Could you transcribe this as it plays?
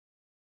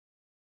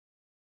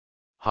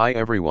Hi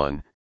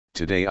everyone,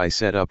 today I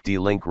set up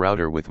dlink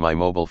router with my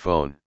mobile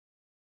phone.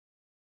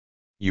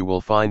 You will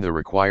find the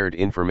required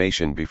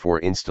information before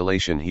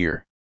installation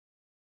here,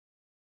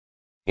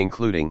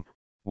 including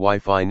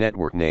Wi-Fi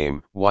network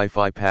name,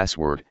 Wi-Fi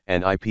password,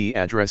 and IP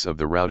address of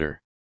the router.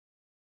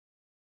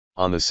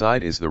 On the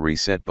side is the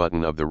reset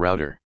button of the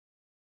router.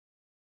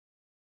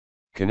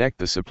 Connect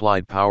the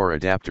supplied power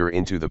adapter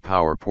into the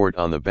power port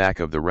on the back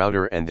of the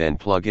router and then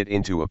plug it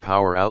into a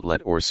power outlet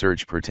or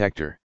surge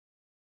protector.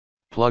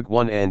 Plug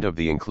one end of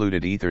the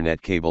included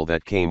Ethernet cable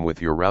that came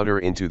with your router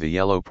into the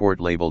yellow port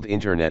labeled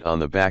Internet on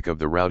the back of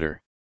the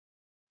router.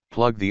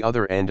 Plug the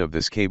other end of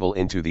this cable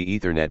into the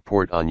Ethernet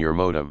port on your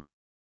modem.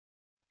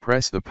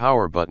 Press the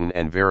power button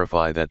and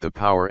verify that the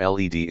power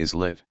LED is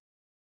lit.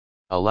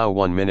 Allow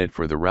 1 minute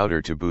for the router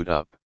to boot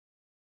up.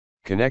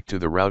 Connect to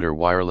the router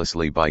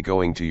wirelessly by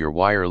going to your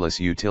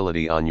wireless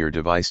utility on your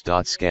device.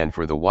 Scan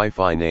for the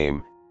Wi-Fi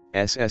name,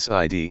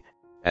 SSID,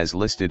 as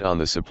listed on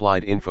the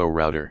supplied info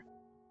router.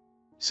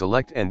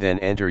 Select and then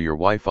enter your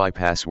Wi-Fi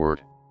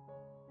password.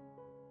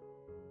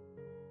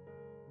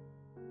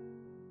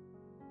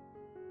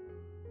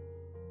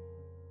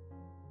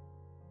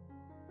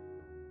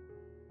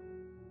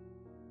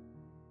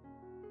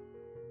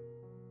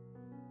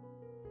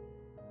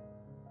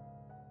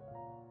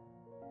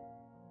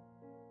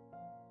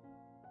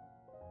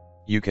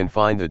 You can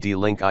find the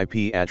dlink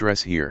IP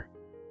address here.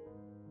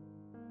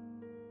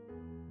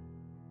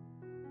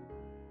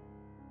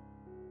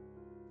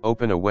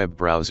 Open a web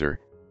browser.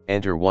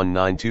 Enter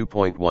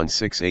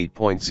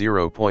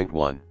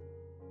 192.168.0.1.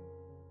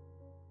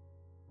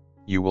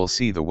 You will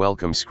see the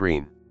welcome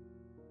screen.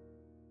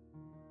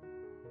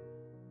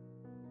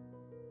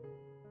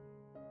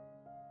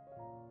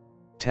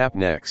 Tap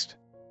Next.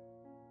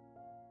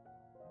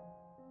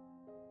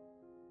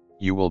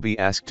 You will be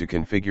asked to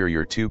configure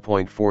your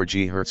 2.4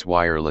 GHz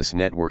wireless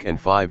network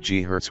and 5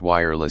 GHz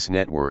wireless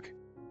network.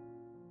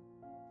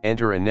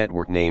 Enter a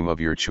network name of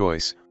your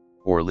choice,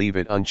 or leave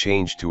it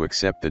unchanged to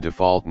accept the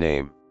default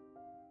name.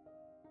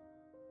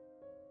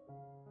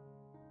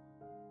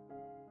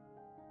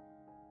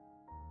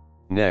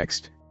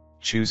 Next,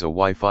 choose a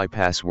Wi-Fi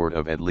password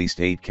of at least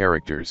 8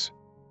 characters.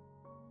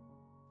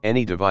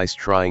 Any device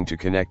trying to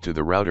connect to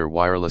the router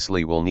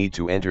wirelessly will need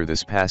to enter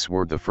this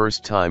password the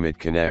first time it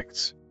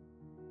connects.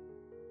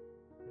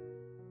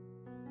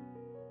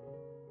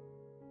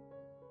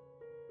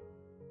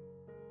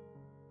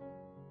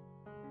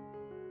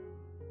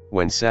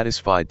 When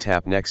satisfied,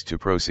 tap Next to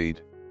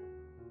proceed.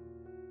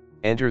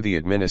 Enter the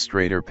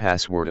administrator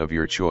password of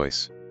your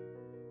choice.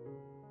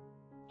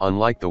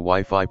 Unlike the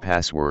Wi-Fi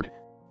password,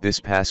 this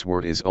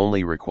password is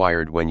only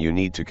required when you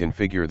need to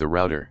configure the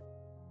router.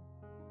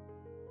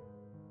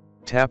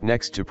 Tap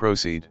Next to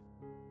proceed.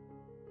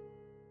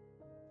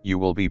 You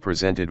will be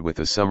presented with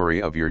a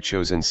summary of your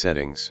chosen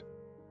settings.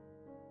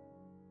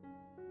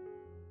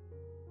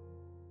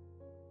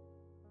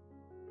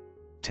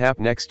 Tap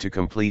Next to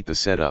complete the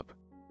setup.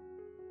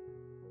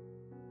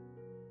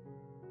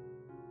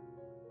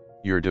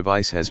 Your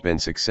device has been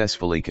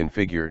successfully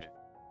configured.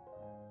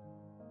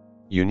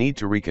 You need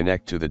to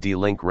reconnect to the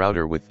dlink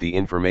router with the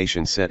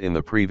information set in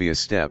the previous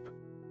step.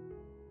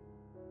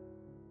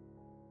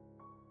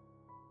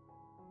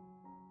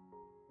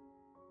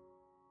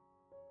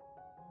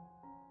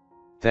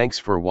 Thanks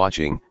for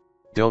watching.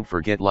 Don't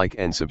forget like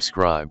and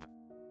subscribe.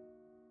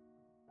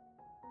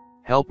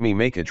 Help me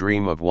make a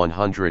dream of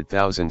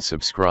 100,000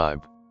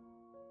 subscribe.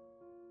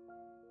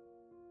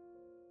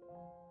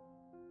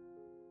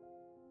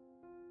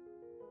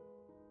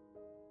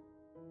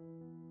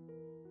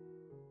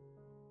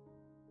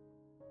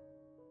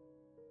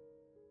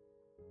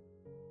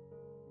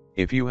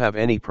 If you have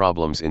any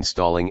problems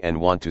installing and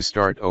want to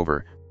start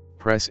over,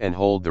 press and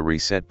hold the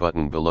reset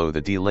button below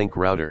the dlink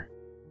router.